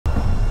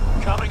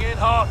Coming in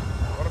hot.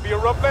 Gonna be a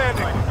rough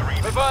landing.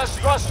 Reverse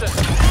thrusters.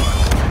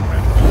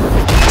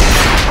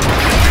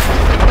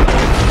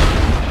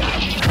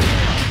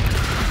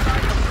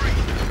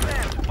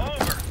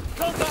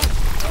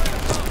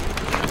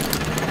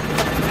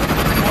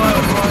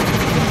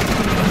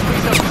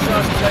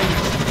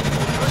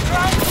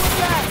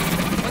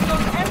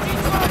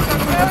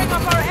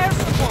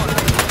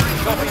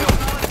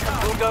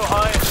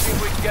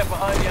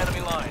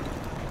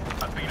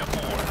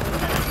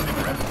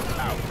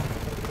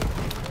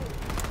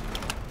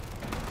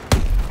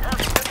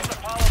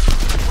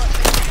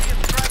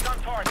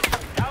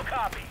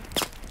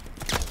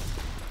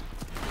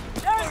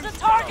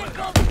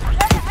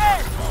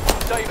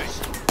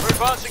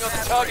 Advancing on the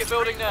target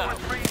building now.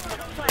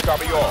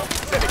 Copy all.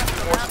 Sending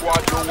 2 more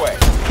squads your way.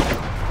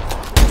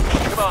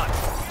 Command,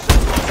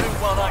 Central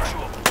 2-1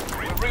 actual.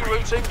 We're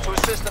rerouting to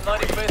assist the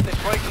 95th in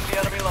breaking the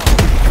enemy line.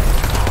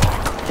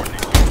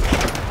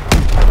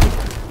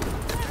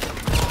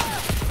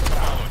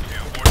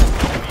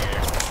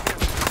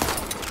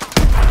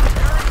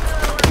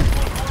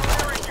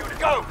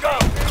 Go, go!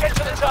 Get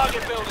to the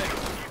target building!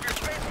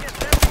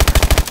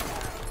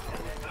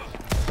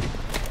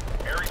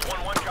 Aries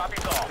 1-1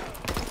 copies all.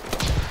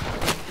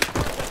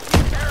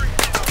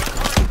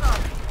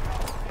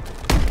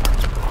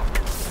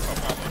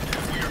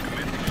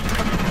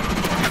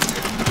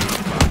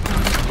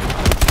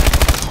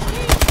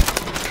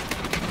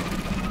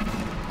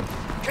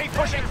 Keep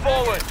pushing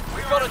forward.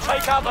 We've got to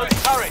take out those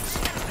turrets.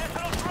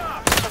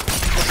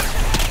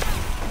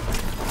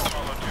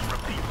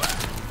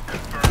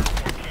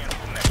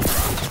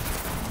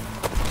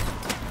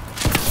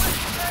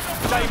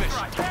 Davis,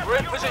 we're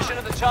in position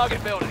at the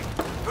target building.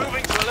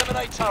 Moving to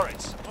eliminate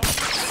turrets.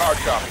 Hard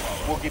copy.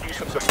 We'll give you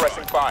some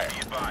suppressing fire.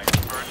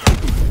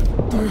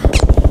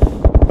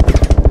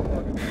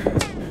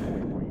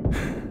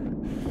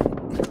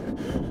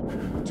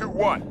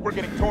 2-1. We're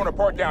getting torn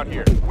apart down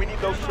here. We need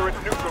those turrets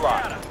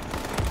neutralized.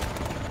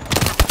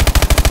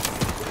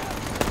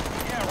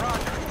 Yeah,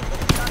 roger.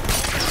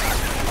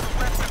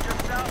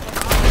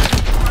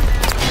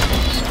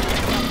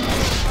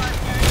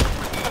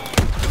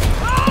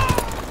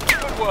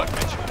 Good work,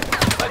 Mitchell.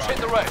 Let's hit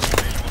the rest.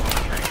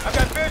 I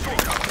got visual.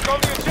 It's on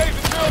the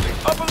adjacent building.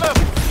 Upper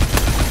level.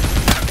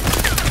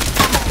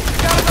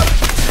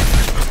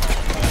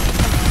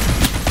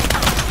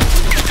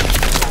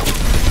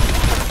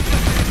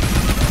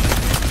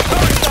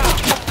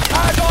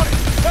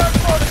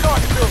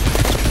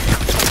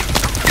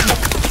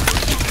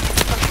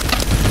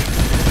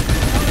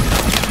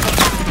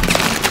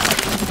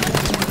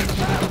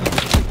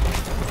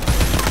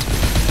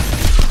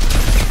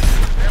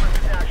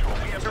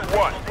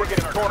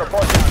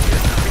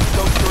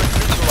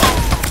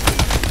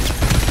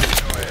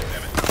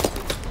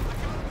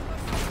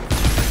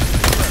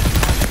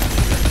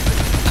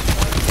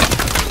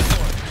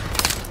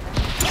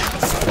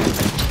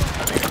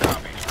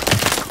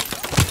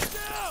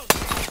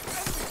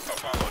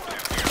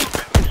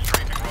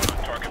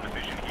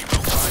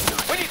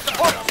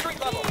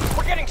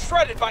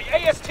 By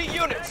AST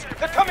units!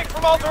 They're coming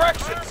from all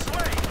directions!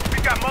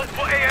 We've got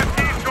multiple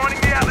ASTs joining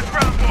the Atlas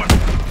ground force.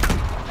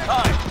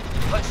 Hi,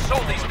 let's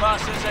sort these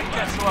bastards and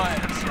get to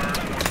irons.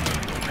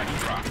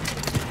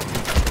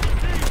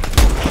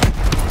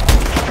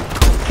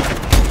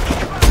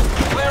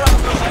 Clear out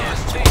those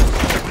ASTs.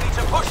 We need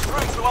to push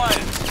through to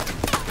irons.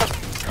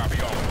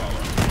 Copy all follow.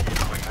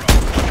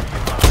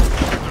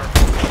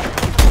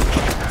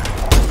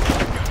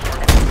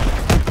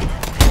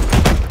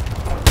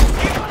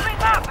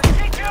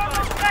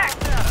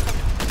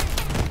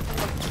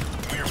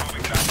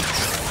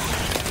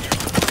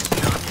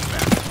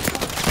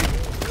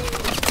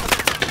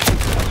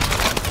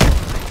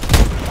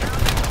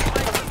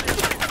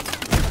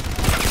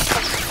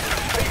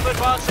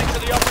 Advancing to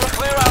the upper,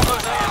 clear out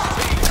those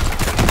ASTs.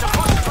 To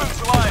push through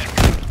to iron.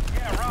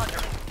 Yeah,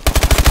 roger.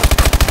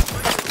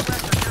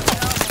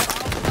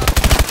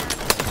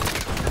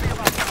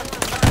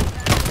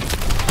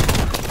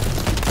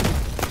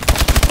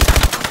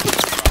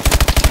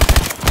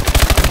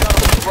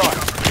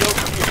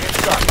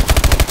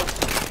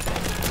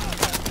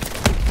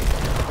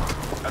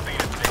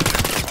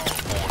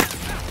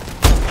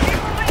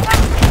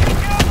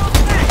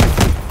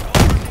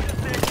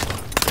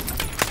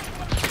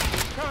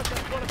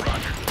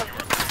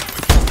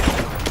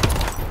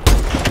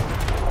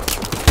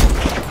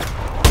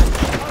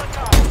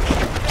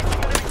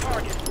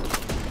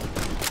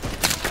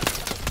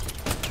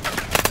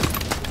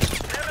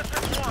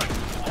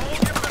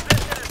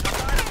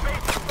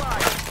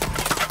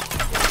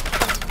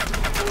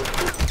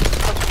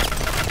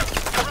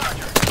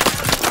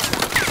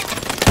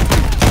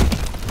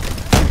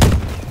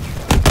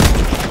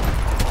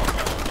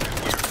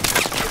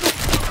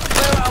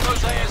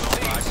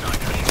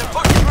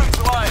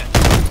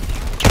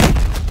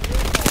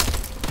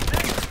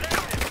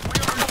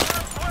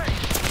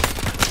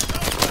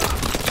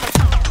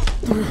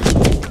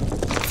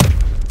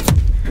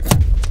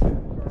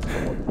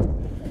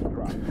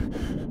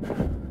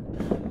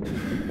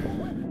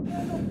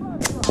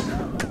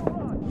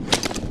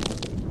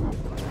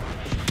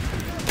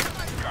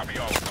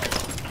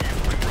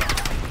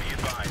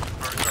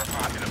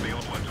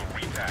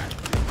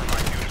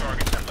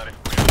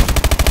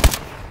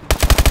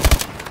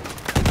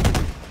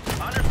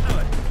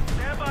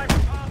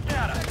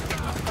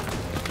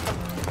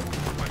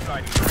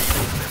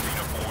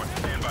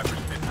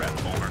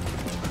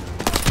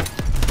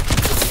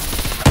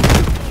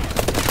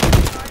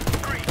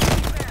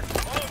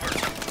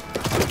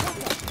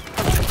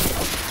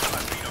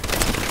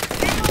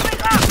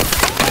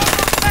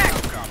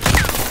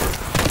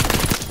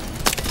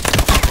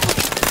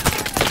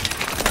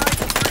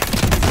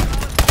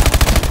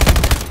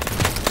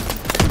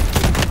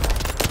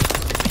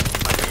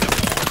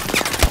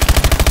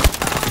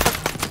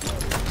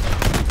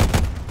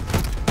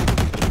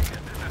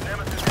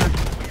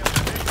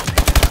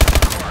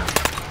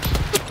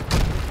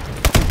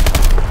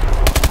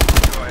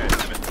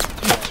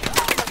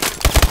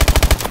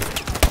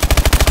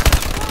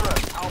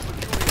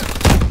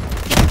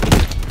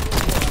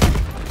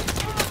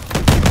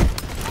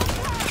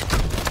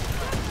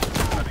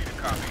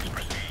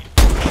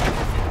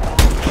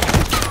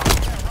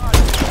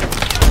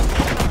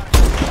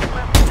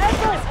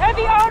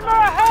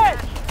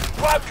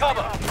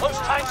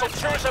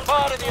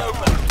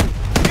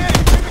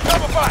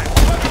 Cover fire!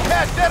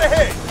 Catch dead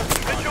ahead!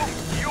 Mitchell,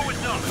 you're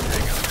with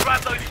us.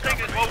 Grab those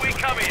stingers while we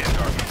come here.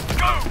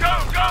 Go, go,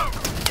 go!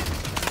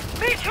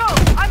 Mitchell,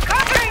 I'm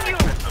covering you!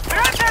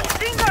 Grab that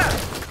stinger!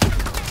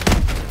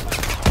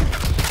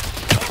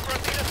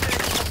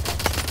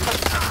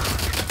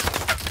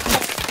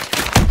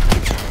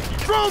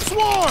 Drone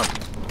swarm!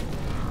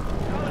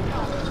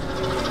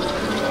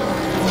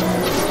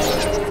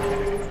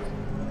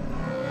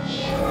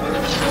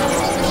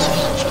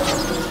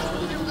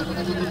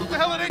 What the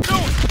hell are they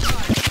doing?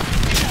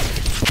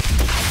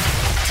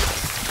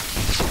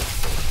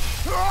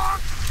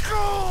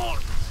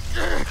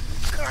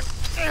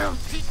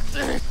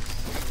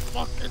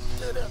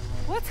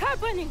 What's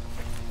happening?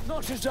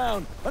 Notch is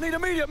down. I need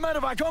immediate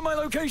medevac on my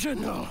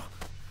location. No,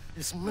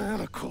 it's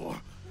Manicore.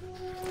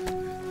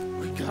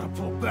 We gotta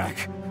pull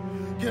back.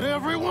 Get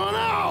everyone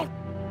out!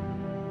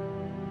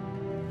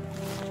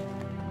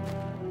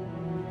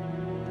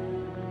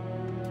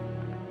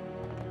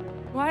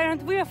 Why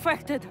aren't we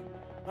affected?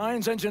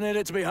 Irons engineered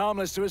it to be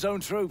harmless to his own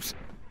troops.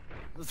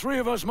 The three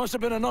of us must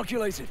have been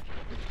inoculated.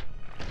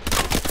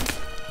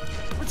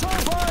 Return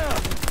fire!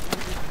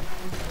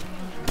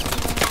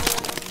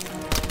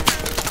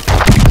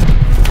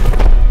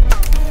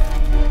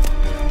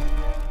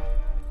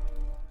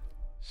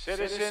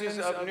 Citizens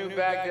of New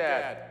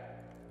Baghdad,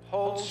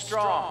 hold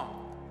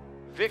strong.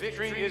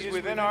 Victory is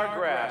within our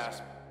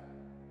grasp.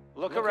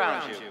 Look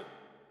around you,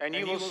 and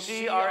you will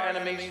see our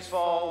enemies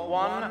fall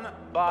one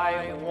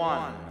by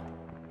one.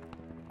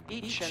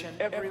 Each and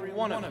every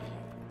one of you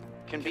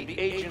can be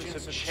agents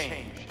of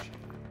change.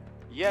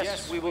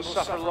 Yes, we will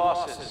suffer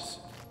losses.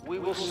 We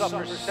will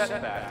suffer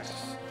setbacks.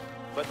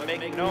 But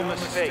make no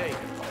mistake,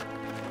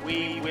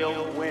 we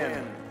will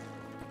win.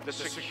 The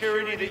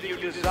security that you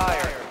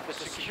desire, the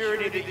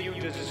security that you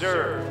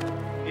deserve,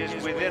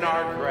 is within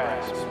our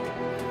grasp.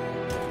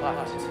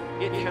 But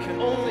it can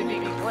only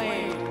be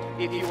claimed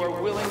if you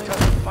are willing to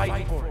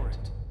fight for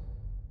it.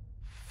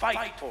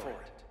 Fight for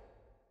it.